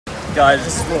Guys,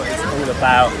 this is what it's all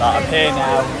about. Like, I'm here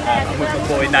now, I'm with my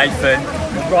boy Nathan.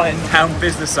 We're writing down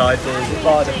business ideas, we're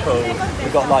by the pool.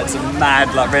 We've got like some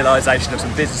mad realisation of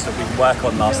some business that we can work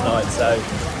on last night. So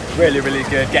really, really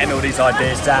good getting all these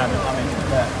ideas down. I mean,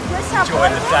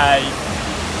 enjoying the day.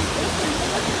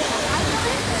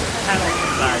 Cannot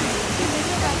complain.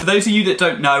 For those of you that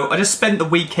don't know, I just spent the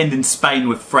weekend in Spain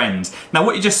with friends. Now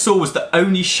what you just saw was the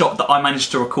only shot that I managed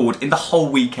to record in the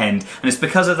whole weekend, and it's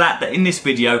because of that in this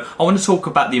video I want to talk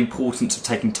about the importance of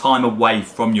taking time away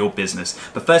from your business.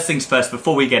 But first things first,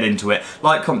 before we get into it,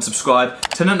 like, comment, subscribe,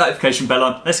 turn the notification bell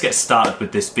on, let's get started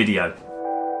with this video.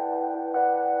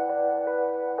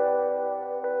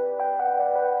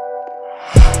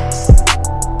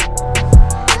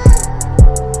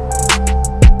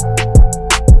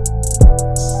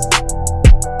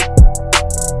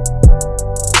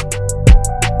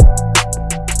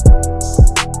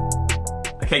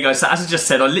 Okay guys, so as I just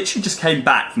said, I literally just came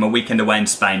back from a weekend away in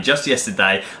Spain just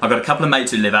yesterday. I've got a couple of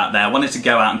mates who live out there. I wanted to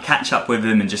go out and catch up with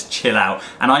them and just chill out.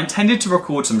 And I intended to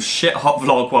record some shit hot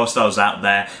vlog whilst I was out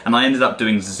there, and I ended up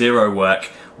doing zero work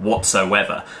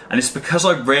whatsoever. And it's because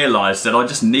I realised that I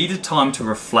just needed time to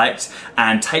reflect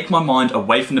and take my mind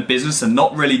away from the business and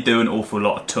not really do an awful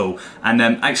lot at all. And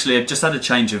actually I just had a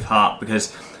change of heart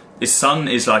because the sun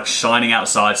is like shining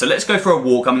outside, so let's go for a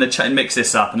walk. I'm going to mix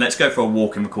this up and let's go for a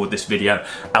walk and record this video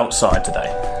outside today.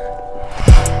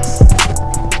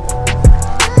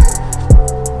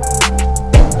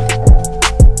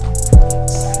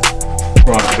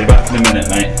 Right, I'll be back in a minute,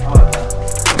 mate.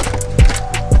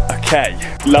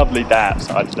 Okay, lovely day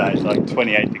outside today. It's like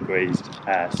 28 degrees,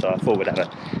 so I thought we'd have a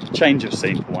change of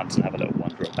scene for once and have a little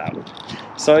wander about.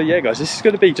 So yeah guys, this is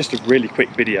going to be just a really quick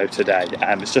video today.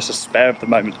 It's just a spare of the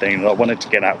moment thing that I wanted to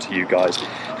get out to you guys.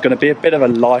 It's going to be a bit of a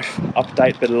life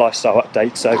update, a bit of a lifestyle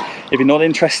update. So if you're not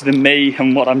interested in me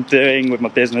and what I'm doing with my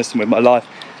business and with my life,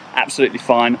 absolutely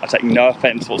fine. I take no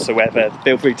offense whatsoever.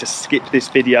 Feel free to skip this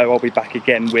video. I'll be back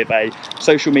again with a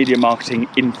social media marketing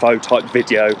info type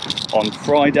video on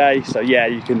Friday. So yeah,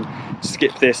 you can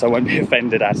skip this. I won't be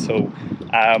offended at all.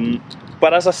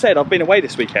 But as I said, I've been away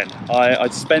this weekend. I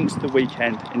spent the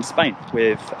weekend in Spain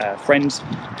with friends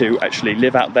who actually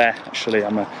live out there. Actually,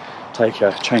 I'm going to take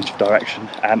a change of direction.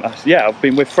 Yeah, I've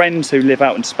been with friends who live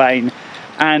out in Spain,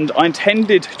 and I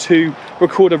intended to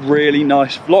record a really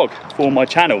nice vlog for my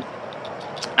channel.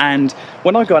 And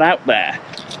when I got out there,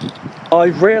 I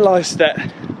realised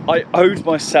that I owed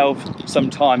myself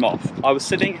some time off. I was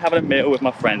sitting having a meal with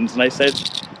my friends and they said,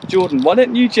 Jordan, why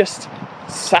don't you just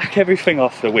sack everything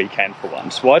off for the weekend for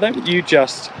once? Why don't you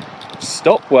just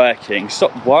stop working,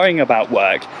 stop worrying about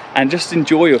work, and just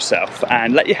enjoy yourself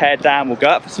and let your hair down? We'll go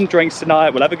out for some drinks tonight,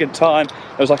 we'll have a good time.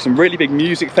 There was like some really big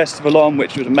music festival on,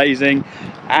 which was amazing,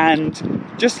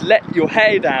 and just let your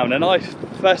hair down. And I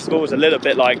first of all was a little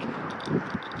bit like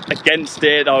against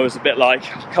it. I was a bit like,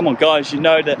 come on guys, you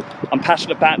know that I'm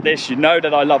passionate about this, you know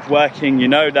that I love working, you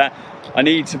know that I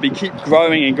need to keep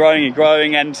growing and growing and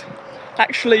growing. And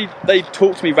actually they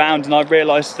talked me round and I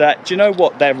realised that, do you know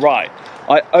what, they're right.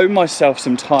 I owe myself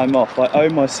some time off. I owe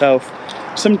myself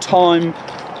some time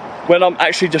when I'm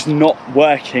actually just not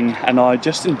working and I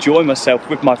just enjoy myself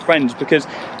with my friends, because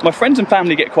my friends and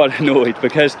family get quite annoyed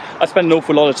because I spend an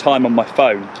awful lot of time on my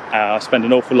phone. I spend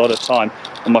an awful lot of time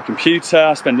on my computer.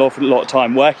 I spend an awful lot of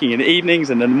time working in the evenings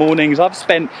and in the mornings. I've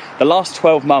spent the last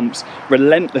 12 months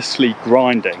relentlessly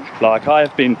grinding. Like, I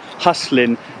have been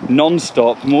hustling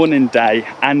non-stop, morning, day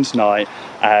and night,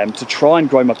 to try and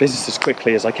grow my business as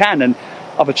quickly as I can. And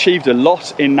I've achieved a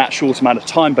lot in that short amount of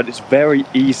time, but it's very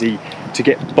easy to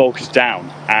get bogged down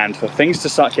and for things to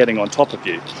start getting on top of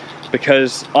you,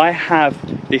 because I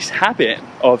have this habit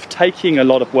of taking a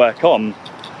lot of work on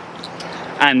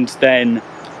and then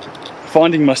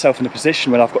finding myself in a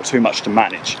position when I've got too much to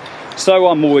manage. So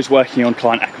I'm always working on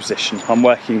client acquisition, I'm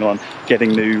working on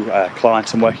getting new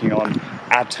clients, I'm working on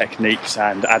ad techniques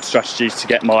and ad strategies to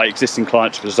get my existing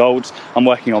clients results. I'm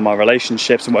working on my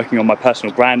relationships, I'm working on my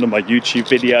personal brand, on my YouTube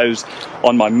videos,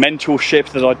 on my mentorship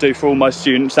that I do for all my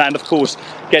students, and of course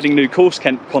getting new course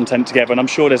content together. And I'm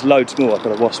sure there's loads more. I've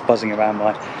got a wasp buzzing around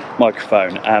my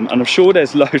microphone, and I'm sure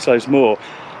there's loads more.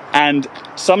 And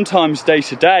sometimes day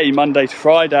to day, Monday to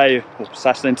Friday, or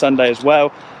Saturday and Sunday as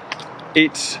well,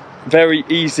 it's very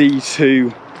easy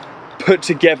to put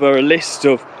together a list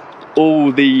of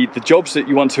all the jobs that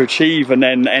you want to achieve and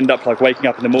then end up like waking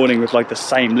up in the morning with like the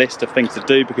same list of things to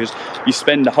do, because you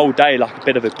spend the whole day like a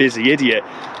bit of a busy idiot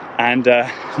and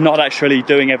not actually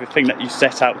doing everything that you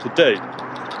set out to do.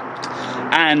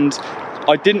 And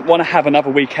I didn't want to have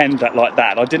another weekend like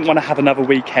that. I didn't want to have another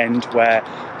weekend where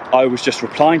I was just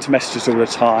replying to messages all the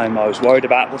time. I was worried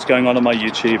about what's going on my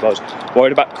YouTube. I was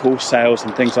worried about course sales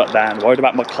and things like that, and worried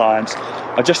about my clients.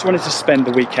 I just wanted to spend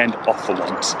the weekend off for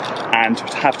once and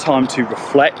have time to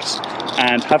reflect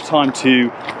and have time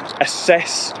to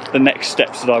assess the next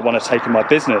steps that I want to take in my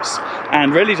business,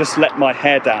 and really just let my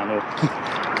hair down, or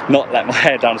not let my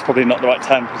hair down is probably not the right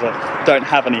term because I don't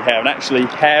have any hair. And actually,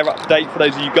 hair update for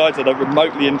those of you guys that are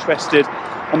remotely interested,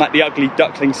 I'm at the ugly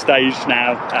duckling stage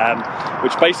now,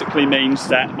 which basically means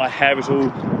that my hair is all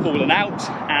fallen out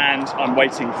and I'm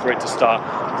waiting for it to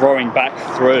start growing back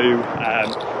through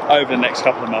over the next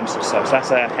couple of months or so. So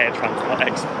that's a hair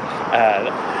transplant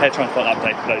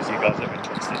update for those of you guys that are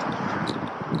interested.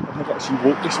 I've never actually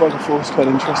walked this way before. It's quite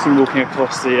interesting walking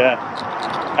across the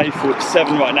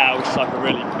A47 right now, which is like a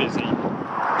really busy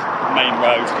main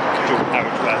road, dual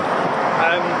carriageway.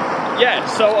 Yeah,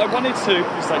 so I wanted to,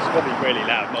 this is probably really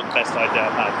loud, not the best idea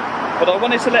I've had, but I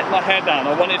wanted to let my hair down.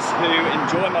 I wanted to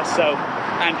enjoy myself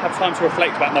and have time to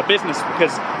reflect about my business,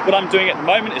 because what I'm doing at the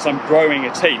moment is I'm growing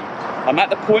a team. I'm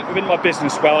at the point within my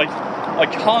business where I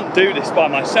can't do this by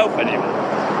myself anymore.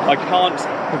 I can't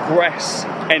progress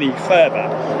any further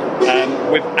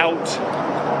without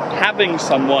having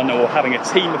someone or having a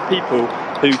team of people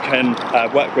who can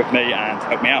work with me and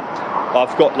help me out.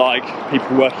 I've got like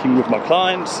people working with my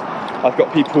clients. I've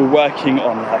got people working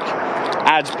on like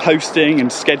ad posting and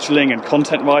scheduling and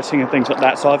content writing and things like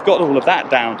that. So I've got all of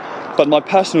that down. But my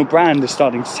personal brand is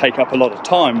starting to take up a lot of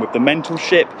time with the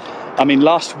mentorship. I mean,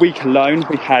 last week alone,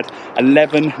 we had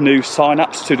 11 new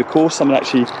sign-ups to the course. I'm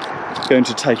actually going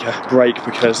to take a break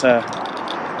because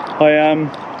I am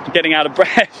getting out of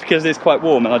breath because it's quite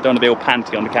warm and I don't want to be all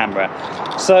panty on the camera.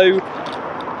 So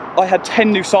I had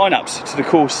 10 new sign-ups to the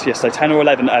course yesterday, 10 or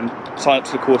 11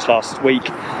 sign-ups to the course last week,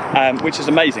 which is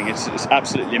amazing. It's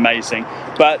absolutely amazing.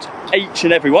 But each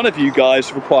and every one of you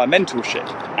guys require mentorship,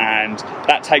 and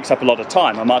that takes up a lot of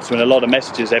time. I'm answering a lot of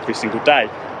messages every single day,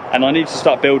 and I need to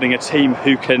start building a team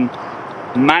who can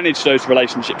manage those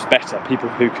relationships better, people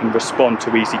who can respond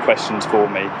to easy questions for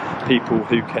me, people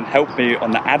who can help me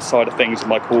on the ad side of things in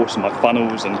my course and my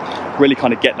funnels, and really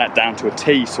kind of get that down to a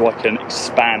T so I can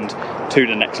expand to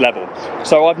the next level.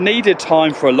 So I've needed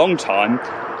time for a long time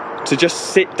to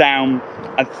just sit down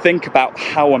and think about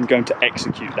how I'm going to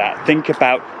execute that, think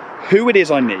about who it is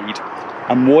I need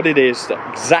and what it is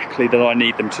exactly that I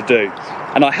need them to do.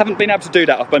 And I haven't been able to do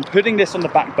that. I've been putting this on the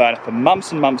back burner for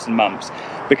months and months and months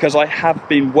because I have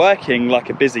been working like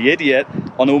a busy idiot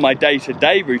on all my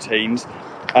day-to-day routines,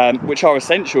 which are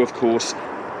essential, of course,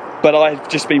 but I've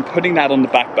just been putting that on the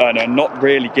back burner and not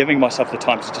really giving myself the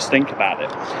time to just think about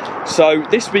it. So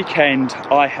this weekend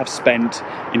I have spent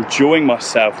enjoying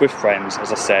myself with friends,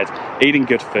 as I said, eating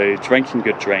good food, drinking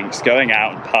good drinks, going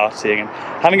out and partying and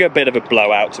having a bit of a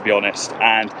blowout, to be honest,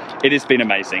 and it has been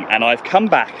amazing. And I've come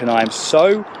back and I am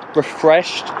so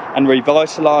refreshed and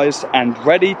revitalised and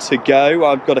ready to go.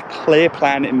 I've got a clear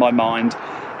plan in my mind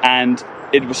and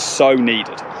it was so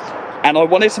needed. And I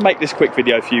wanted to make this quick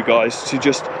video for you guys to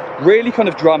just really kind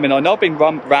of drum in. I know I've been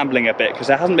rambling a bit because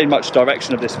there hasn't been much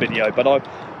direction of this video, but I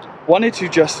wanted to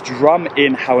just drum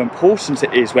in how important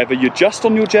it is, whether you're just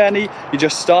on your journey, you're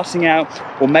just starting out,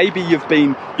 or maybe you've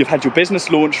had your business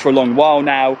launch for a long while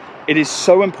now. It is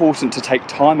so important to take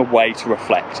time away to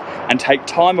reflect and take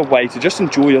time away to just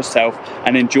enjoy yourself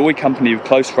and enjoy company with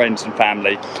close friends and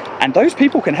family. And those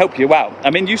people can help you out.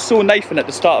 I mean, you saw Nathan at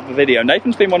the start of the video.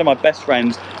 Nathan's been one of my best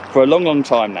friends for a long, long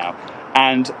time now.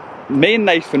 And me and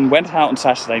Nathan went out on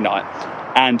Saturday night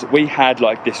and we had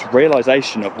like this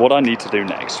realization of what I need to do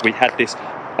next. We had this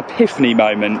epiphany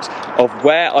moment of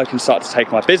where I can start to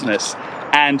take my business.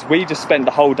 And we just spent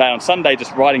the whole day on Sunday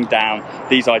just writing down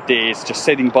these ideas, just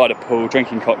sitting by the pool,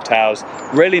 drinking cocktails.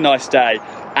 Really nice day.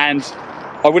 And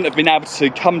I wouldn't have been able to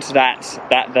come to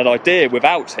that idea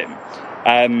without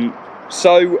him.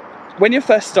 So when you're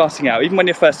first starting out, even when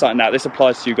you're first starting out, this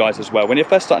applies to you guys as well. When you're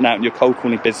first starting out and you're cold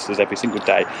calling businesses every single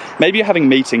day, maybe you're having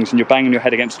meetings and you're banging your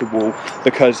head against the wall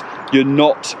because you're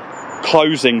not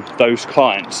closing those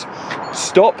clients.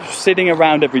 Stop sitting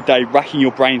around every day racking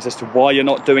your brains as to why you're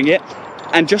not doing it,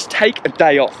 and just take a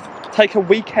day off, take a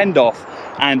weekend off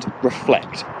and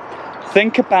reflect.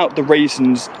 Think about the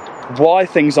reasons why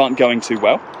things aren't going too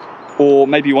well, or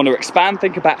maybe you want to expand.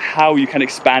 Think about how you can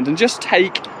expand and just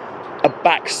take a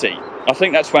back seat. I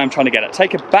think that's where I'm trying to get at.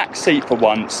 Take a back seat for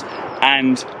once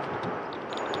and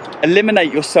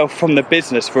eliminate yourself from the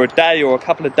business for a day or a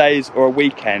couple of days or a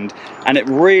weekend, and it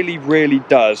really, really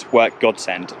does work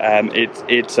godsend.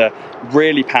 It's a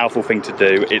really powerful thing to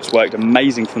do. It's worked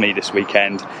amazing for me this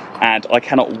weekend, and I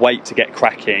cannot wait to get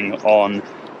cracking on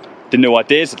the new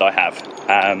ideas that I have.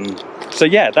 So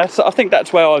yeah, I think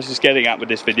that's where I was just getting at with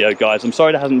this video, guys. I'm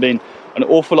sorry there hasn't been an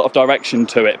awful lot of direction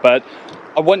to it, but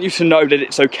I want you to know that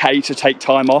it's okay to take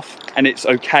time off, and it's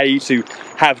okay to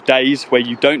have days where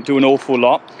you don't do an awful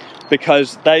lot,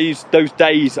 because those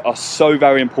days are so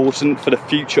very important for the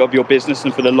future of your business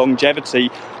and for the longevity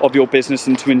of your business,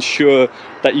 and to ensure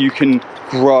that you can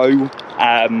grow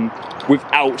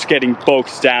without getting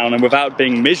bogged down and without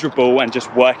being miserable and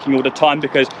just working all the time,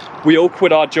 because we all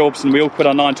quit our jobs and we all quit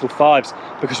our 9 to 5s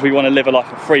because we want to live a life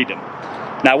of freedom.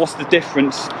 Now, what's the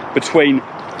difference between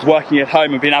working at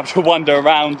home and being able to wander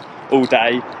around all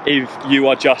day if you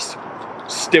are just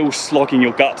still slogging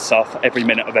your guts off every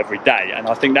minute of every day? And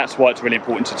I think that's why it's really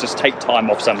important to just take time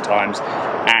off sometimes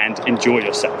and enjoy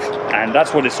yourself. And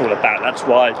that's what it's all about. That's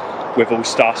why we've all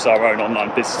started our own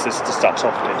online businesses to start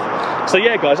off with. So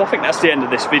yeah, guys, I think that's the end of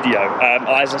this video.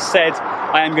 As I said,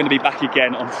 I am going to be back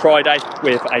again on Friday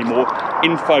with a more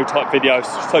info type video,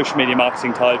 social media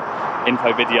marketing type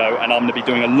info video, and I'm going to be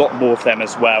doing a lot more of them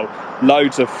as well.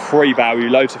 Loads of free value,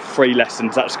 loads of free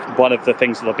lessons. That's one of the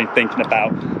things that I've been thinking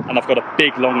about, and I've got a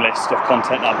big long list of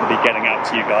content that I'm going to be getting out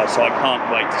to you guys, so I can't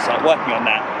wait to start working on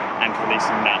that and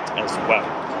releasing that as well.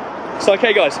 So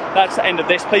okay guys, that's the end of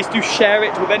this. Please do share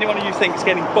it with anyone who you think is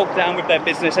getting bogged down with their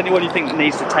business, anyone you think that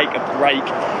needs to take a break,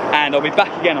 and I'll be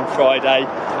back again on Friday.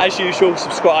 As usual,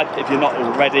 subscribe if you're not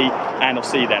already, and I'll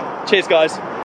see you then. Cheers guys.